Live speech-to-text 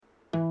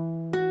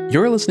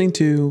You're listening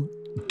to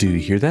Do You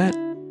Hear That?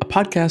 A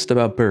podcast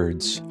about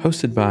birds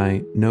hosted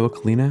by Noah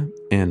Kalina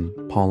and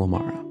Paul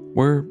Amara.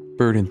 We're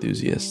bird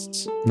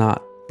enthusiasts,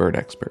 not bird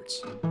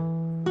experts.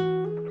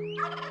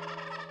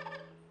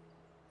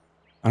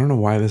 I don't know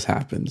why this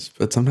happens,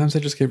 but sometimes I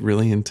just get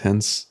really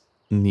intense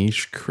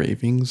niche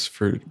cravings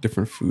for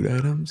different food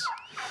items.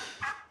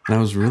 And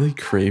I was really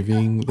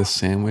craving the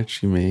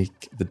sandwich you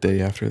make the day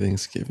after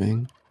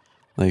Thanksgiving,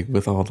 like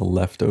with all the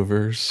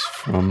leftovers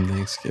from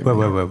Thanksgiving.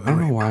 Wait. I don't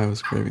know why I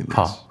was craving this,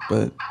 Paul.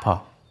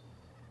 Paul.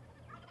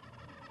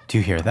 Do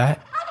you hear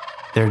that?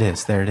 There it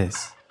is.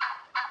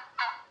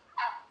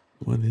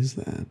 What is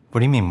that? What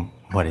do you mean,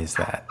 what is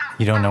that?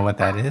 You don't know what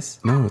that is?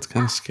 No, it's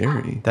kind of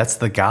scary. That's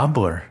the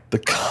gobbler. The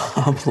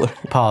gobbler.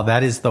 Paul,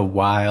 that is the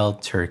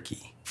wild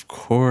turkey. Of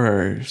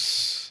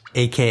course.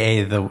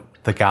 AKA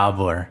the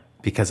gobbler,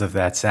 because of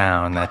that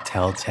sound, that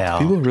telltale.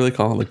 People really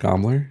call it the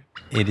gobbler?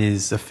 It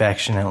is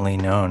affectionately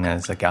known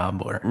as a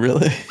gobbler.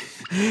 Really?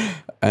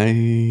 I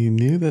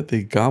knew that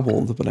they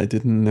gobbled, but I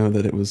didn't know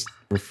that it was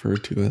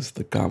referred to as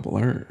the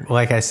gobbler.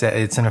 Like I said,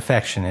 it's an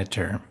affectionate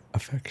term.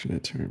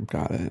 Affectionate term.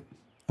 Got it.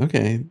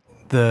 Okay.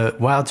 The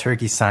wild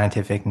turkey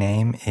scientific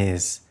name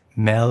is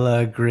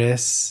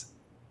Melagris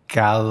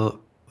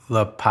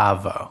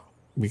galapavo.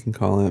 We can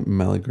call it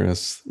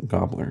Melagris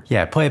gobbler.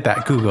 Yeah, play it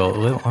back. Google.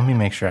 Let me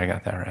make sure I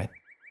got that right.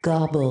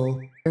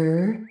 Gobbler.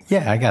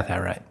 Yeah, I got that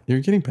right.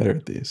 You're getting better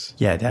at these.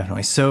 Yeah,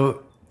 definitely.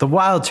 So the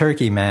wild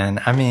turkey, man.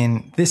 I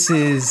mean, this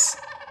is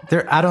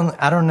there. I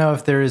don't know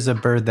if there is a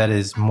bird that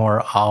is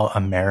more all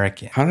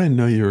American. How did I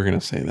know you were going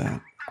to say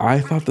that? I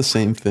thought the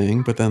same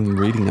thing, but then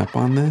reading up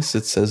on this,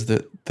 it says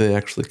that they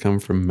actually come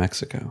from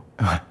Mexico.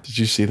 Did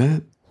you see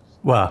that?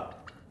 Well,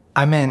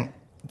 I meant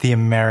the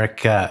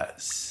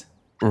Americas.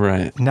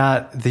 Right.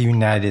 Not the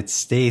United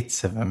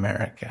States of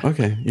America.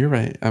 Okay, you're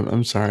right.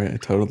 I'm sorry. I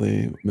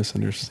totally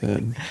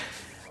misunderstood.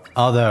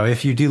 Although,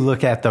 if you do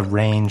look at the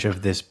range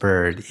of this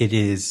bird, it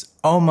is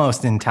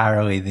almost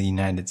entirely the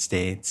United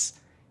States.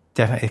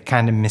 Definitely, it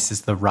kind of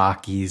misses the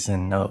Rockies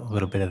and a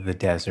little bit of the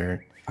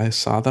desert. I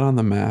saw that on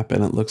the map,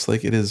 and it looks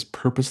like it is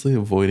purposely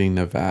avoiding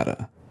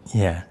Nevada.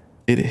 Yeah.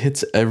 It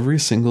hits every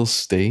single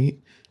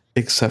state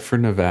except for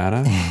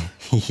Nevada.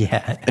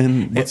 Yeah.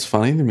 And what's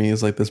funny to me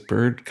is like this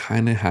bird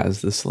kind of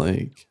has this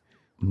like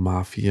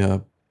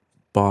mafia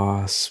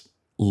boss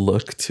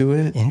look to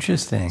it.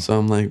 Interesting. So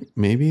I'm like,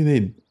 maybe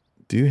they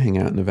do hang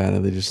out in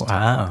Nevada. They just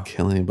Wow.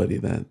 kill anybody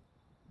that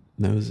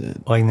knows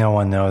it. Like no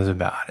one knows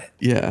about it.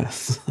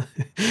 Yes.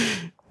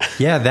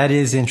 Yeah, that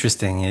is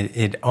interesting.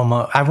 It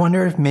almost. I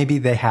wonder if maybe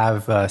they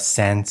have a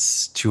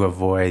sense to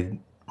avoid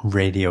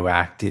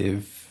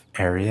radioactive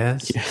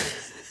areas. Yeah.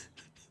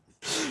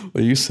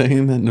 Are you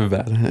saying that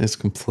Nevada is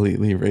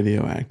completely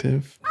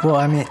radioactive? Well,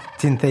 I mean,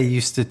 didn't they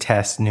used to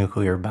test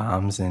nuclear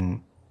bombs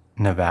in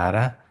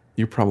Nevada?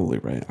 You're probably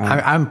right.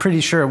 I'm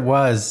pretty sure it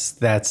was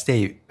that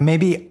state.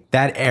 Maybe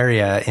that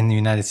area in the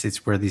United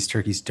States where these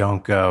turkeys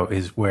don't go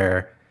is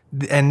where,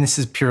 and this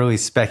is purely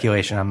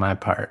speculation on my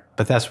part,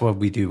 but that's what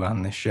we do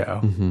on this show.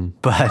 Mm-hmm.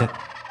 But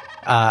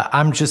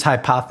I'm just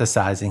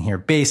hypothesizing here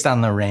based on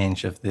the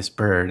range of this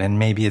bird, and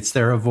maybe it's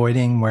they're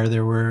avoiding where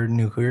there were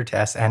nuclear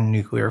tests and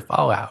nuclear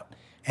fallout.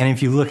 And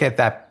if you look at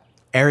that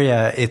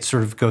area, it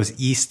sort of goes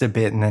east a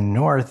bit and then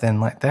north,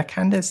 and like that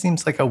kind of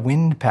seems like a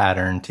wind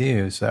pattern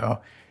too. So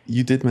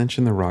you did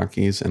mention the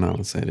Rockies, and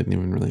honestly, I didn't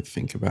even really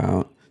think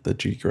about the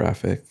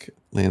geographic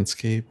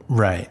landscape.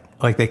 Right.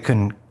 Like they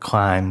couldn't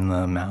climb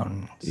the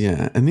mountains.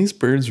 Yeah. And these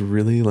birds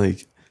really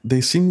like,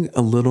 they seem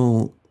a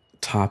little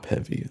top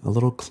heavy, a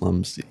little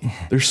clumsy.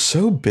 They're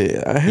so big.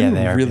 I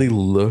haven't really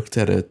looked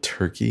at a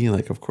turkey.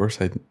 Like, of course,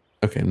 I'm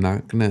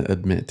not going to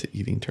admit to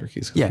eating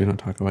turkeys because we don't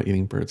talk about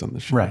eating birds on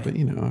the show. Right. But,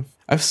 you know,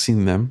 I've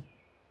seen them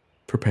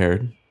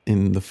prepared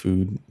in the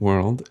food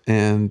world.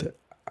 And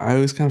I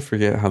always kind of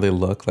forget how they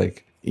look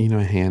like. You know,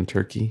 a hand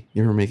turkey.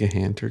 You ever make a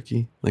hand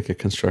turkey? Like a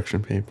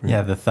construction paper?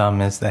 Yeah, the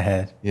thumb is the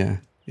head. Yeah.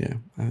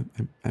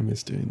 I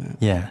miss doing that.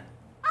 Yeah.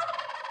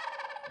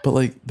 But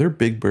like, they're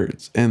big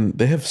birds and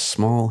they have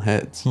small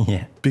heads.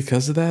 Yeah.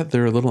 Because of that,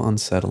 they're a little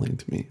unsettling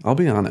to me. I'll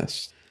be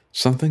honest.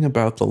 Something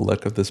about the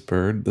look of this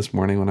bird this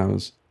morning when I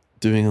was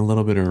doing a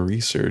little bit of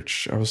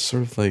research, I was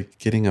sort of like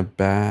getting a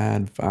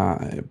bad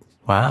vibe.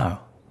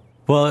 Wow.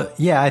 Well,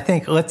 yeah, I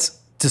think let's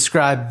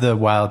describe the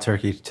wild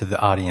turkey to the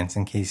audience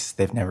in case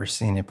they've never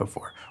seen it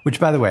before.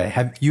 Which, by the way,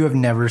 have you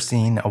never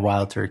seen a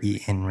wild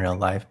turkey in real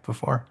life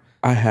before?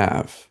 I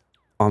have,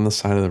 on the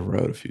side of the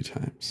road a few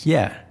times.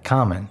 Yeah,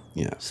 common.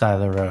 Yeah. Side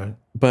of the road.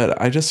 But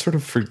I just sort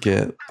of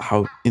forget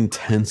how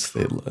intense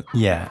they look.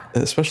 Yeah.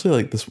 Especially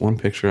like this one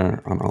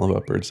picture on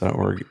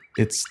allaboutbirds.org.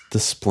 It's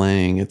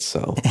displaying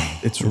itself.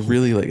 It's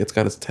really like, it's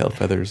got its tail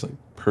feathers like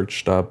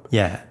perched up.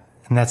 Yeah.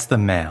 And that's the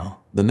male.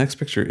 The next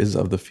picture is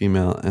of the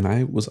female, and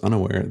I was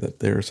unaware that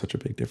there is such a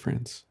big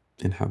difference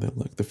in how they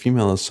look. The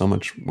female is so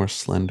much more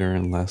slender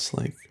and less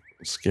like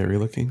scary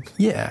looking.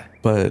 Yeah.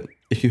 But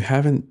if you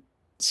haven't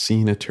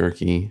seen a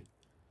turkey,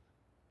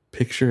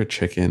 picture a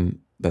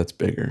chicken that's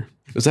bigger.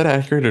 Is that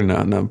accurate or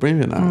not? No,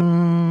 maybe not.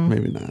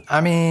 Maybe not.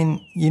 I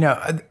mean,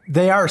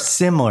 they are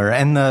similar.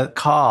 And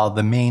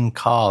the main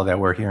call that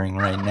we're hearing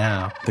right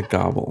now, The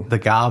gobble. the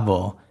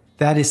gobble,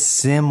 that is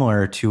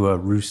similar to a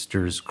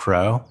rooster's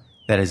crow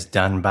that is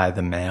done by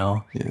the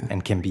male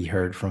and can be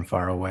heard from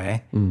far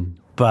away.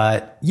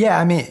 But yeah,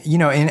 I mean,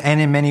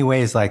 in many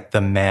ways, like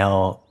the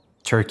male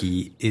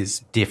turkey is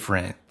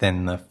different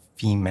than the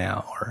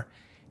female or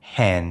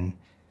hen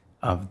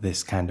of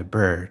this kind of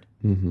bird.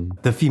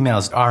 The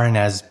females aren't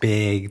as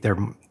big.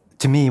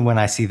 To me, when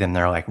I see them,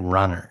 they're like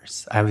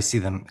runners. I always see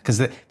them because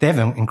they have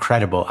an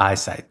incredible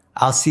eyesight.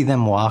 I'll see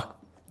them walk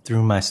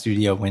through my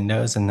studio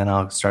windows, and then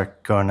I'll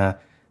start going to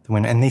the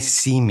window, and they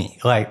see me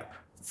like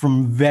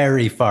from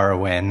very far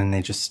away, and then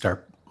they just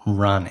start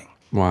running.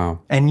 Wow.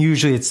 And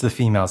usually it's the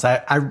females.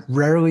 I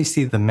rarely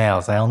see the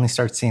males. I only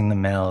start seeing the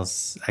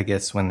males, I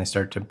guess, when they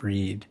start to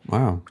breed.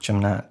 Wow. Which I'm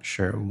not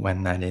sure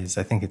when that is.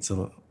 I think it's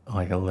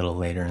like a little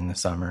later in the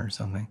summer or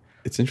something.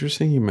 It's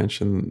interesting you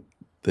mentioned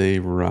they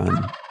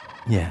run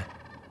Yeah.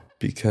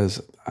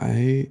 because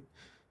I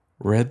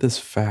read this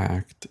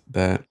fact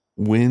that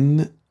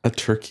when a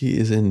turkey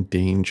is in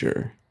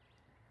danger,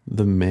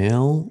 the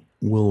male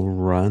will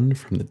run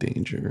from the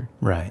danger,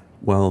 Right.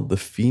 while the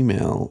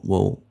female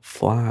will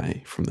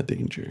fly from the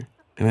danger.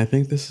 And I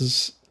think this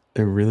is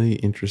a really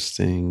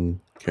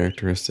interesting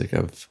characteristic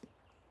of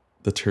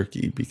the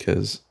turkey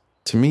because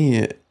to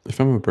me, if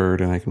I'm a bird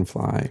and I can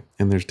fly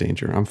and there's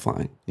danger, I'm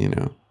flying,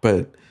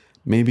 But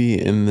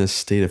maybe in this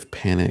state of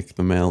panic,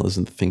 the male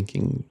isn't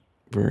thinking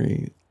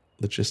very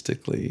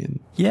logistically. And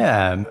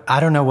Yeah. I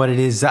don't know what it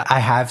is. I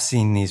have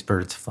seen these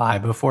birds fly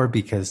before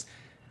because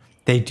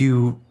they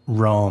do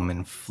roam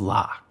in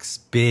flocks,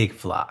 big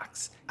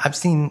flocks. I've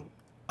seen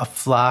a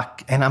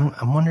flock, and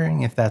I'm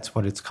wondering if that's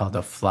what it's called,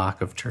 a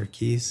flock of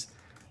turkeys.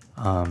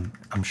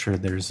 I'm sure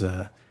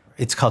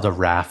it's called a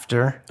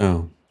rafter.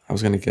 oh, I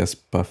was going to guess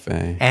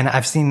buffet. And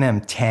I've seen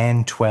them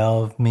 10,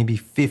 12, maybe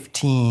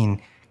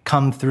 15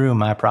 come through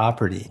my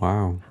property.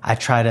 Wow. I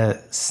try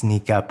to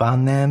sneak up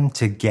on them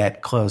to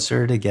get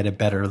closer, to get a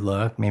better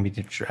look, maybe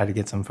to try to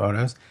get some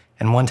photos.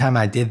 And one time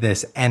I did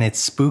this and it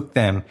spooked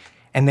them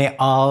and they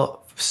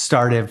all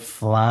started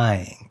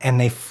flying and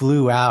they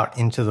flew out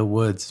into the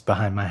woods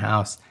behind my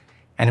house.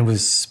 And it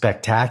was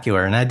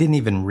spectacular. And I didn't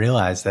even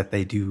realize that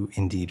they do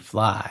indeed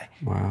fly.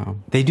 Wow.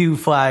 They do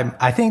fly,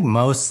 I think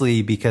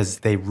mostly because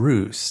they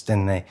roost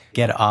and they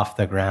get off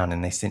the ground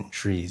and they sit in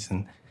trees.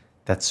 And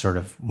that's sort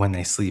of when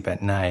they sleep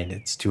at night.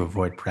 It's to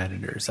avoid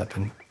predators up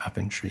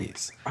in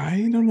trees.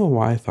 I don't know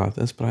why I thought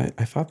this, but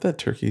I thought that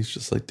turkeys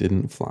just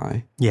didn't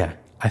fly. Yeah,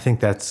 I think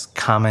that's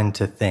common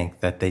to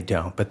think that they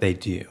don't, but they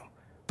do.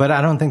 But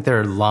I don't think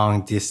they're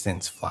long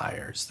distance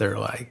flyers.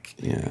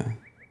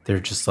 They're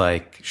just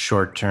like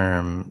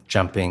short-term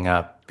jumping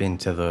up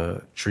into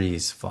the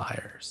trees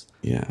flyers.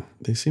 Yeah,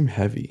 they seem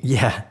heavy.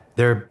 Yeah,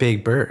 they're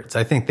big birds.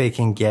 I think they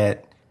can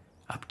get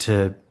up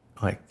to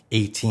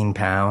 18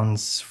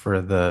 pounds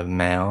for the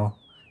male,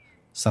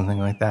 something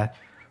like that.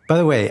 By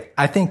the way,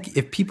 I think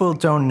if people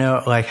don't know,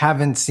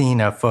 haven't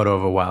seen a photo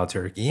of a wild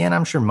turkey, and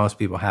I'm sure most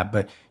people have,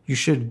 but you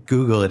should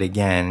Google it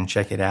again and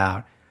check it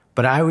out.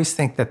 But I always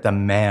think that the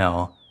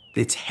male,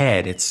 its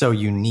head, it's so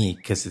unique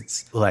because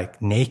it's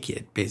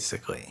naked,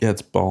 basically. Yeah,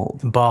 it's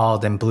bald.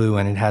 Bald and blue,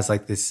 and it has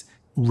this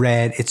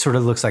red, it sort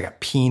of looks like a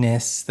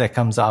penis that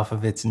comes off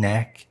of its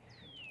neck.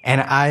 And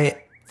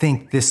I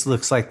think this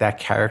looks like that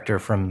character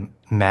from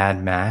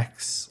Mad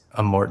Max,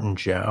 Immortan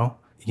Joe.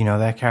 You know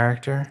that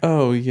character?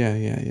 Oh,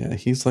 yeah.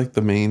 He's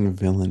the main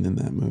villain in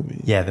that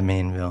movie. Yeah, the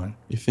main villain.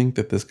 You think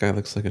that this guy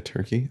looks like a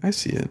turkey? I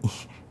see it.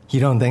 You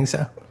don't think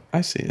so?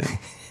 I see it.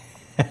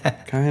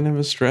 Kind of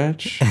a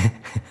stretch.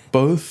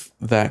 Both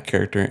that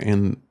character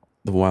and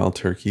the wild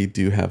turkey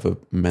do have a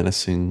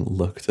menacing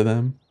look to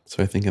them.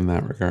 So I think in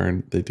that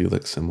regard, they do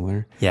look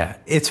similar. Yeah,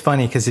 it's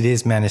funny because it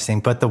is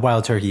menacing, but the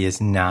wild turkey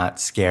is not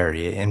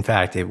scary. In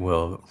fact, it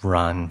will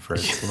run for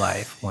its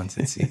life once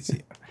it sees you.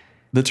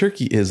 The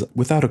turkey is,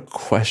 without a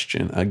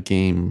question, a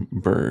game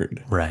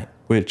bird. Right.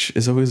 Which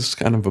is always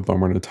kind of a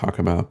bummer to talk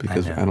about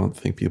because I know. I don't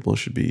think people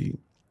should be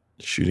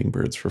shooting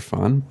birds for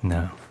fun.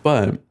 No.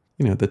 But,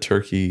 the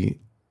turkey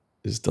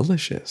is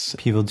delicious.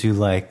 People do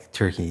like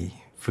turkey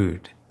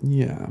food.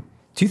 Yeah.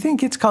 Do you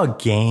think it's called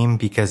game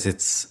because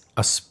it's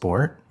a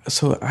sport?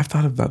 So I've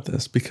thought about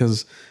this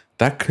because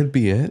that could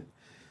be it.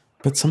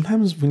 But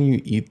sometimes when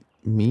you eat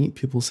meat,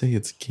 people say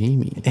it's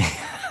gamey.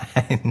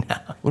 I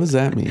know. What does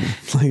that mean?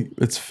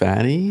 It's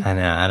fatty? I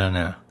know. I don't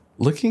know.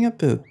 Looking at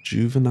the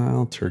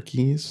juvenile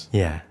turkeys,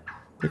 Yeah.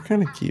 they're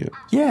kind of cute.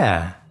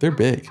 Yeah. They're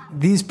big.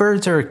 These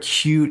birds are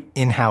cute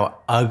in how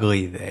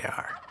ugly they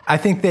are. I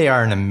think they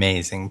are an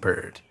amazing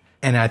bird.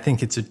 And I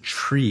think it's a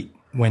treat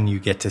when you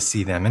get to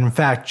see them. And in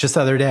fact, just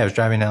the other day, I was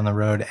driving down the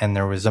road and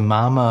there was a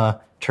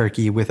mama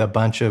turkey with a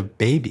bunch of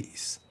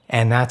babies.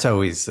 And that's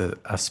always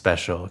a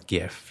special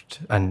gift,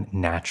 a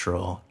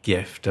natural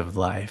gift of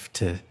life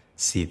to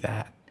see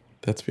that.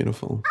 That's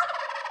beautiful.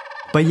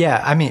 But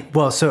yeah, I mean,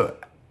 so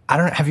I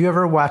don't, have you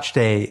ever watched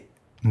a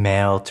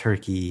male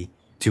turkey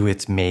do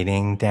its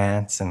mating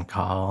dance and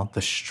call,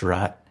 the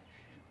strut?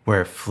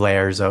 where it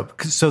flares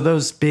up. So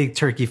those big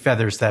turkey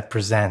feathers that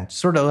present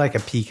sort of like a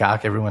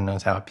peacock, everyone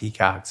knows how a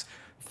peacock's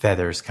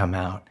feathers come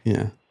out.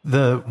 Yeah.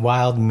 The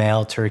wild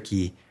male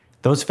turkey,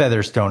 those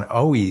feathers don't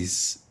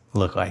always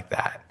look like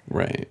that.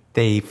 Right.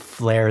 They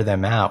flare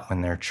them out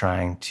when they're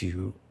trying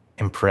to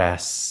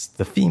impress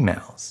the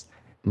females.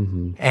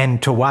 Mm-hmm.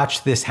 And to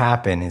watch this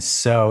happen is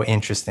so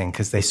interesting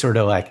because they sort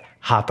of like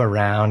hop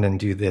around and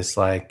do this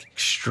like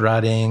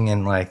strutting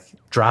and like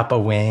drop a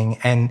wing.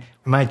 And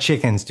my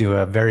chickens do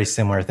a very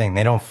similar thing.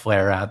 They don't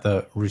flare out.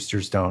 The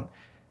roosters don't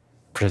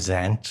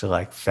present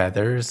like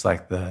feathers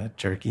like the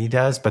turkey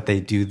does, but they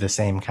do the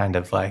same kind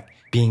of like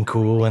being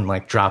cool and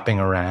like dropping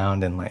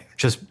around and like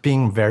just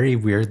being very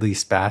weirdly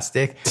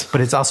spastic.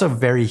 But it's also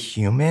very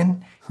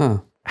human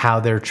how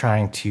they're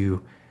trying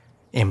to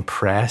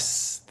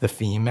impress the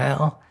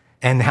female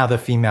and how the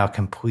female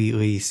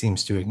completely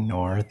seems to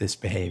ignore this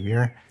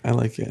behavior. I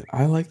like it.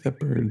 I like that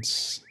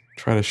birds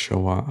try to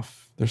show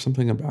off. There's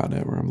something about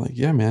it where I'm like,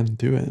 yeah, man,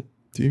 do it.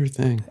 Do your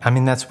thing. I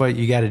mean, that's what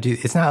you got to do.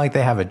 It's not like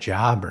they have a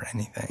job or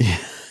anything.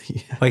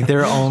 Yeah. Like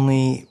their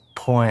only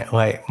point,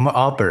 like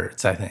all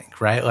birds, I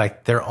think, right?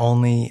 Like their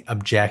only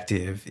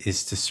objective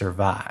is to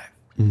survive.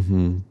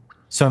 Mm-hmm.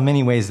 So in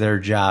many ways, their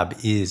job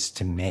is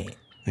to mate.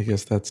 I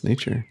guess that's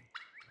nature.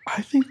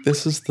 I think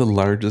this is the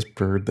largest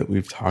bird that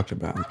we've talked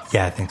about.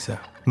 Yeah, I think so.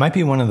 Might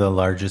be one of the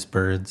largest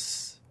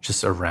birds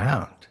just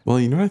around. Well,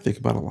 you know what I think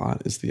about a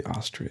lot is the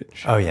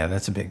ostrich. Oh, yeah,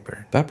 that's a big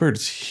bird. That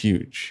bird's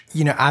huge.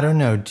 You know, I don't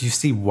know. Do you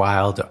see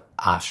wild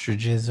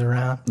ostriches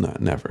around? No,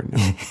 never.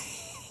 No.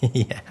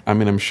 Yeah. I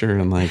mean, I'm sure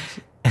in like,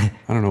 I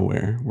don't know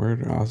where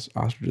do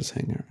ostriches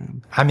hang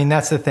around? I mean,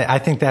 that's the thing. I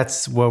think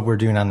that's what we're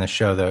doing on the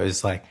show, though,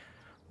 is like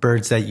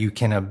birds that you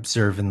can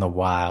observe in the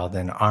wild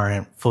and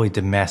aren't fully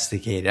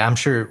domesticated. I'm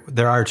sure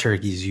there are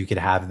turkeys you could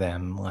have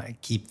them,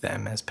 like keep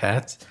them as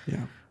pets.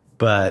 Yeah.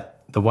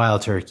 But the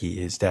wild turkey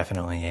is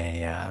definitely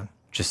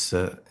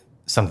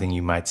something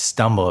you might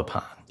stumble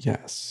upon.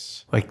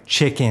 Yes. Like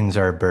chickens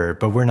are a bird,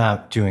 but we're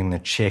not doing the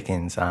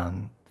chickens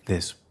on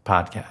this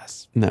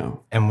podcast.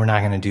 No. And we're not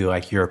going to do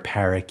like your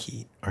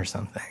parakeet or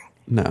something.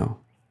 No.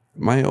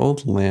 My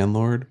old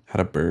landlord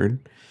had a bird.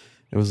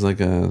 It was like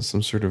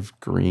some sort of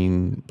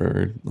green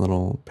bird,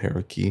 little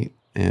parakeet,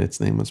 and its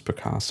name was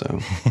Picasso.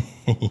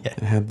 Yeah. It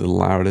had the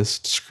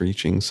loudest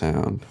screeching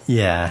sound.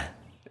 Yeah.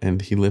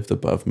 And he lived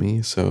above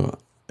me, so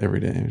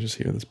every day I would just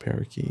hear this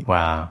parakeet.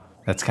 Wow.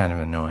 That's kind of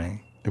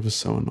annoying. It was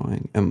so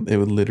annoying. And it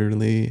would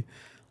literally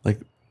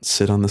like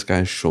sit on this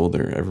guy's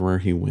shoulder everywhere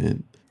he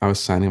went. I was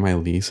signing my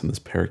lease and this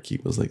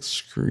parakeet was like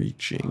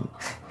screeching.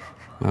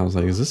 And I was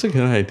like, is this a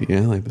good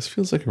idea? Like, this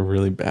feels like a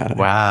really bad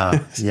idea. Wow.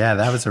 Yeah,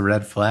 that was a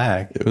red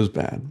flag. It was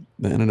bad.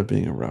 That ended up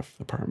being a rough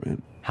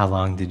apartment. How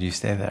long did you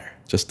stay there?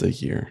 Just a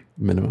year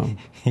minimum.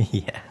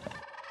 Yeah.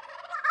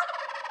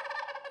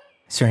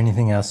 Is there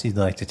anything else you'd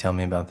like to tell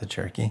me about the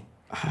turkey?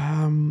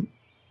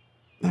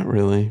 Not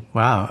really.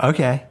 Wow.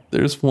 Okay.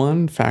 There's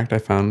one fact I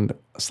found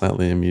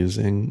slightly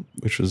amusing,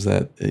 which was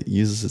that it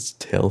uses its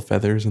tail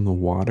feathers in the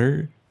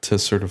water to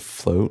sort of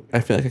float. I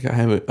feel like I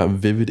have a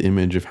vivid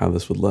image of how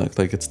this would look.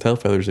 Like its tail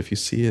feathers, if you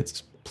see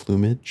its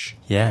plumage,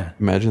 yeah,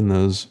 imagine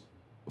those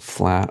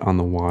flat on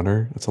the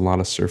water. It's a lot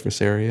of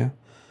surface area.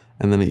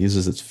 And then it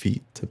uses its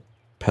feet to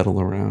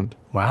pedal around.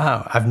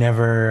 Wow. I've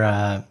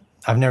never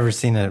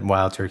seen a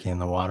wild turkey in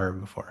the water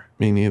before.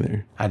 Me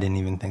neither. I didn't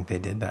even think they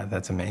did that.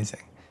 That's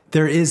amazing.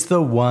 There is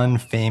the one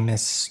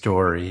famous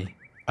story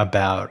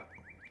about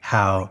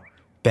how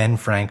Ben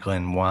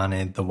Franklin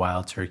wanted the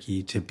wild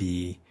turkey to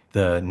be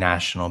the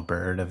national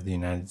bird of the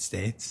United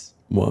States.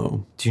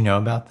 Whoa. Do you know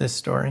about this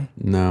story?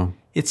 No.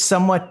 It's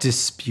somewhat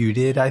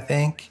disputed, I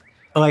think.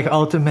 Like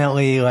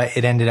ultimately, like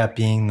it ended up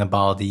being the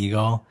bald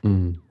eagle.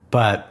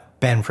 But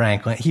Ben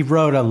Franklin, he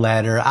wrote a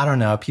letter. I don't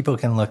know. People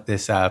can look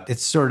this up.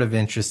 It's sort of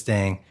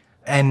interesting.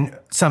 And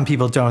some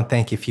people don't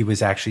think if he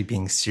was actually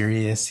being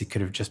serious, he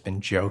could have just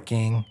been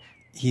joking.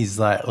 He's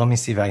like, let me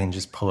see if I can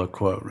just pull a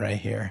quote right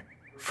here.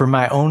 For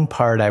my own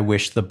part, I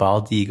wish the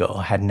bald eagle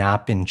had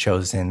not been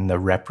chosen the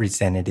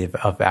representative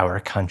of our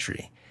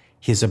country.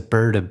 He is a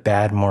bird of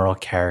bad moral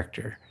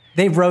character.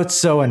 They wrote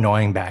so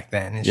annoying back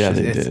then. They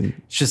did.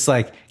 It's just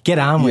like, get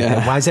on with it.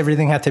 Why does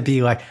everything have to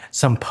be like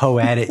some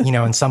poetic,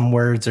 and some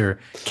words are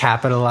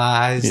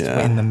capitalized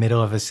in the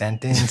middle of a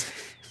sentence,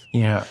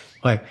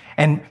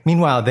 and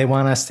meanwhile, they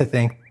want us to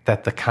think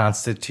that the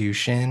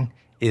Constitution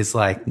is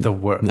like the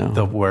word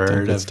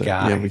of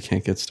God. Yeah, we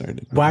can't get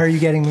started. Why are you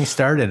getting me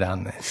started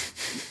on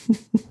this?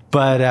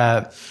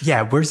 But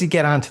where's he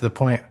get on to the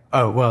point?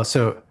 Oh, well,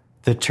 so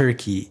the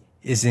turkey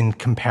is in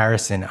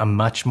comparison a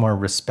much more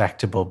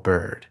respectable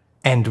bird,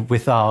 and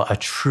withal a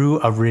true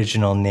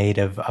original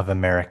native of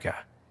America.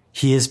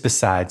 He is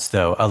besides,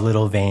 though, a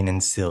little vain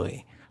and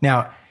silly.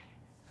 Now,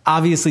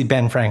 obviously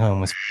Ben Franklin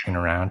was f***ing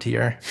around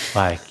here.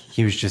 Like,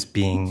 he was just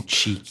being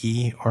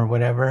cheeky or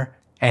whatever.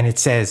 And it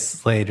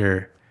says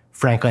later,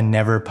 Franklin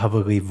never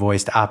publicly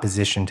voiced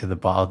opposition to the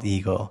bald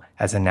eagle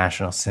as a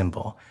national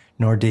symbol,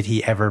 nor did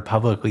he ever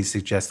publicly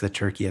suggest the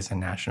turkey as a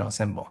national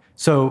symbol.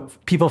 So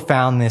people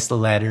found this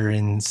letter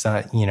in,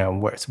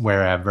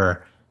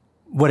 wherever,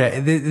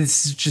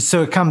 this is just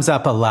so it comes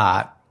up a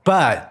lot.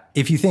 But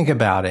if you think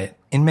about it,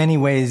 in many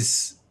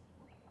ways,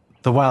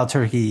 the wild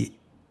turkey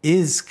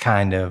is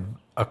kind of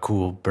a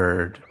cool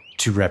bird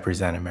to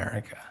represent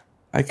America.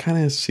 I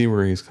kind of see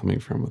where he's coming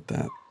from with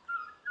that.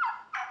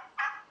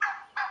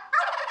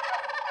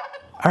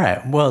 All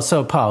right. Well,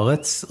 so Paul,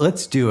 let's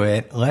do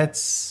it.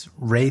 Let's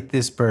rate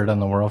this bird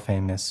on the world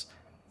famous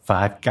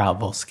 5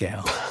 gobble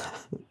scale.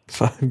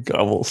 5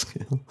 gobble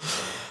scale.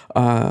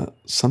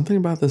 Something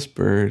about this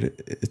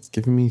bird, it's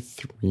giving me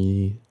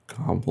 3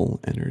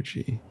 gobble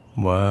energy.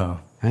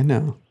 Whoa. I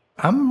know.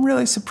 I'm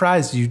really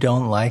surprised you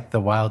don't like the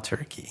wild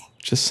turkey.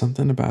 Just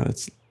something about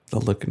the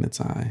look in its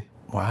eye.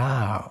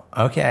 Wow.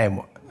 Okay.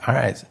 All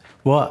right.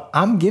 Well,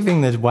 I'm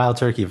giving the wild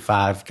turkey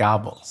 5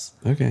 gobbles.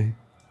 Okay.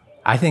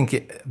 I think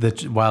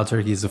the wild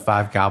turkey is a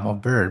 5 gobble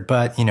bird,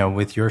 but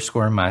with your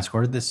score and my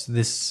score,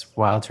 this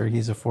wild turkey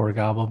is a 4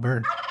 gobble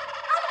bird.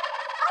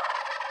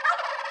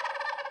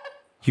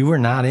 You were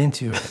not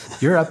into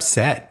it. You're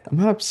upset. I'm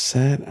not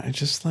upset.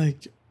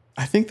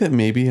 I think that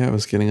maybe I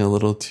was getting a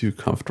little too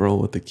comfortable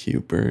with the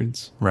cute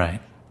birds. Right.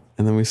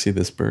 And then we see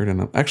this bird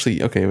and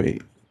okay,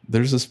 wait.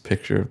 There's this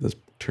picture of this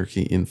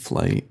turkey in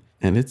flight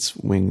and its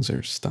wings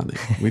are stunning.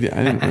 I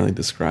didn't really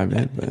describe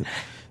it, but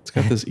it's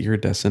got this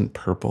iridescent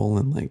purple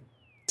and like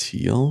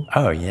teal.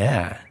 Oh,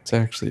 yeah. It's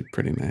actually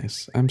pretty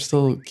nice. I'm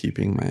still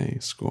keeping my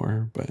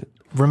score, but...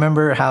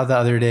 Remember how the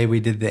other day we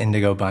did the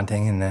indigo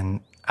bunting and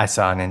then I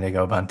saw an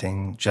indigo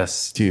bunting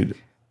just... Dude,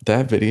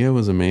 that video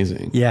was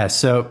amazing. Yeah,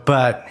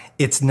 but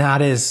it's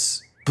not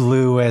as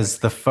blue as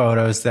the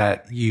photos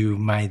that you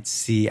might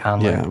see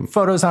on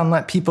photos on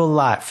Let People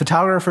Lie.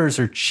 Photographers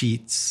are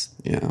cheats.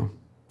 Yeah.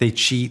 They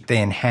cheat,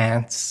 they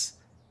enhance.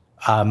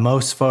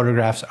 Most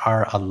photographs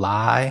are a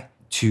lie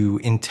to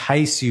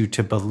entice you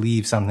to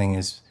believe something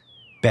is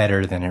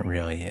better than it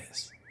really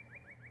is.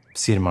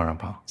 See you tomorrow,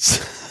 Paul.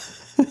 See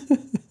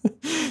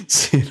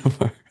you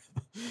tomorrow.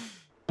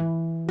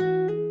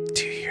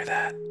 Do you hear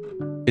that?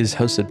 Is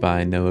hosted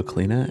by Noah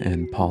Kalina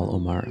and Paul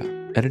O'Mara.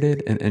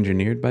 Edited and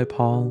engineered by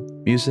Paul.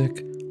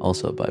 Music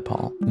also by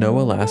Paul.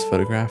 Noah last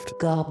photographed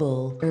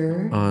Gobble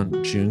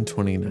on June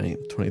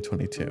 29th,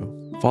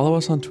 2022. Follow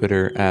us on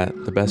Twitter at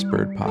The Best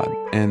Bird Pod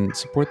and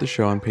support the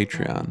show on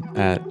Patreon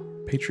at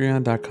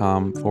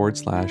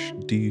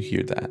patreon.com/Do You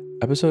Hear That.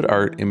 Episode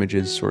art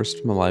images sourced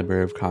from the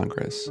Library of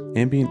Congress,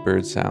 ambient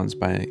bird sounds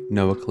by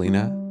Noah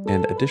Kalina,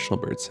 and additional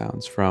bird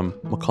sounds from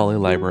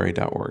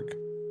MacaulayLibrary.org.